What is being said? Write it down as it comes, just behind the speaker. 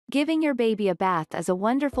Giving your baby a bath is a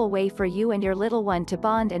wonderful way for you and your little one to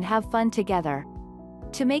bond and have fun together.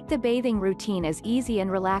 To make the bathing routine as easy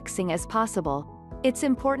and relaxing as possible, it's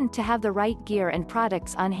important to have the right gear and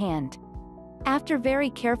products on hand. After very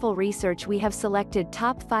careful research, we have selected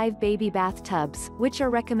top 5 baby bathtubs, which are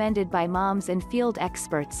recommended by moms and field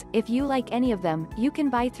experts. If you like any of them, you can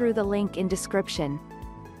buy through the link in description.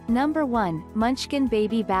 Number 1. Munchkin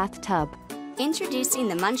Baby Bathtub. Introducing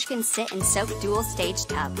the Munchkin Sit and Soak Dual Stage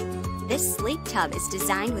Tub. This sleek tub is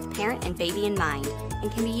designed with parent and baby in mind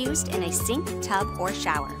and can be used in a sink, tub, or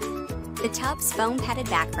shower. The tub's foam-padded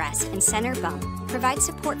backrest and center bump provide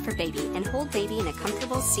support for baby and hold baby in a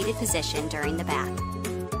comfortable seated position during the bath.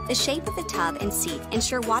 The shape of the tub and seat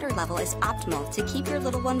ensure water level is optimal to keep your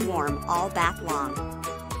little one warm all bath long.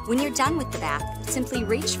 When you're done with the bath, simply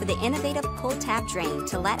reach for the innovative pull-tab drain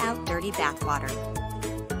to let out dirty bath water.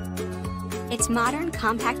 Its modern,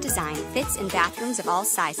 compact design fits in bathrooms of all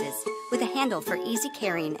sizes, with a handle for easy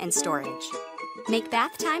carrying and storage. Make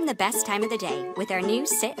bath time the best time of the day with our new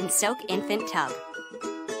Sit and Soak Infant Tub.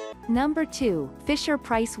 Number 2.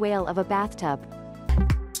 Fisher-Price Whale of a Bathtub.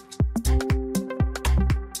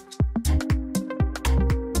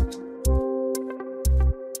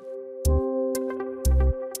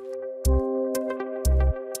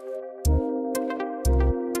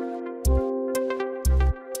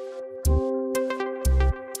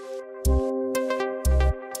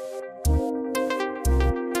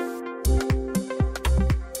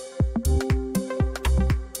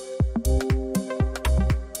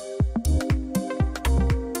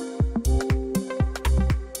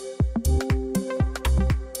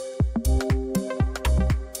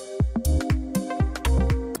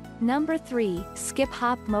 Number 3. Skip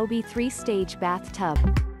Hop Moby 3-Stage Bathtub.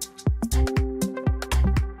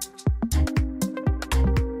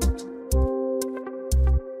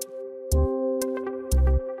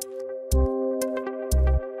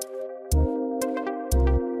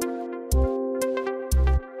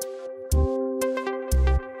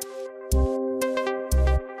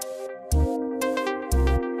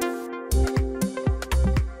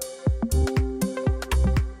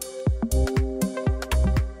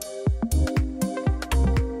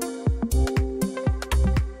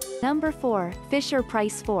 Number 4.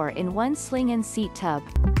 Fisher-Price 4-in-1 Sling and Seat Tub.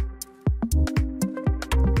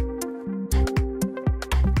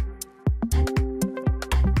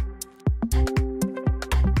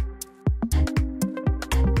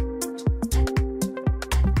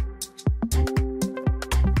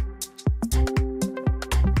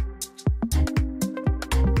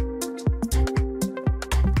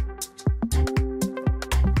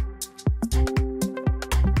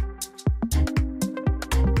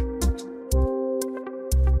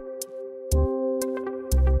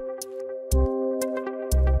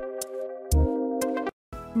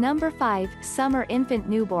 Number 5. Summer Infant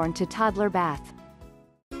Newborn to Toddler Bath.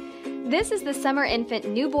 This is the Summer Infant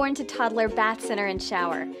Newborn to Toddler Bath Center and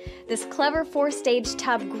Shower. This clever 4-stage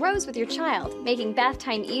tub grows with your child, making bath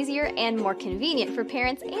time easier and more convenient for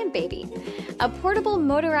parents and baby. A portable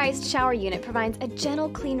motorized shower unit provides a gentle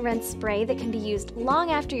clean rinse spray that can be used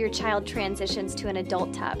long after your child transitions to an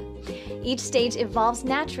adult tub. Each stage evolves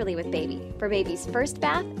naturally with baby, for baby's first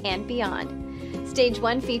bath and beyond. Stage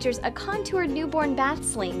 1 features a contoured newborn bath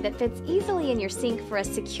sling that fits easily in your sink for a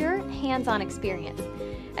secure, hands-on experience.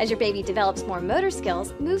 As your baby develops more motor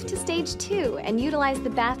skills, move to Stage 2 and utilize the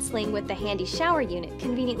bath sling with the handy shower unit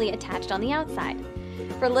conveniently attached on the outside.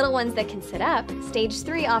 For little ones that can sit up, Stage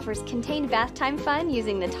 3 offers contained bath time fun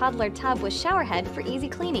using the toddler tub with shower head for easy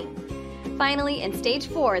cleaning. Finally, in Stage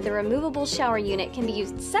 4, the removable shower unit can be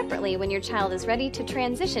used separately when your child is ready to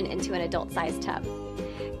transition into an adult-sized tub.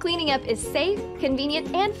 Cleaning up is safe,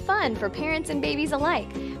 convenient, and fun for parents and babies alike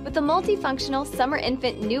with the multifunctional Summer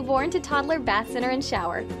Infant Newborn to Toddler Bath Center and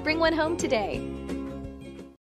Shower. Bring one home today.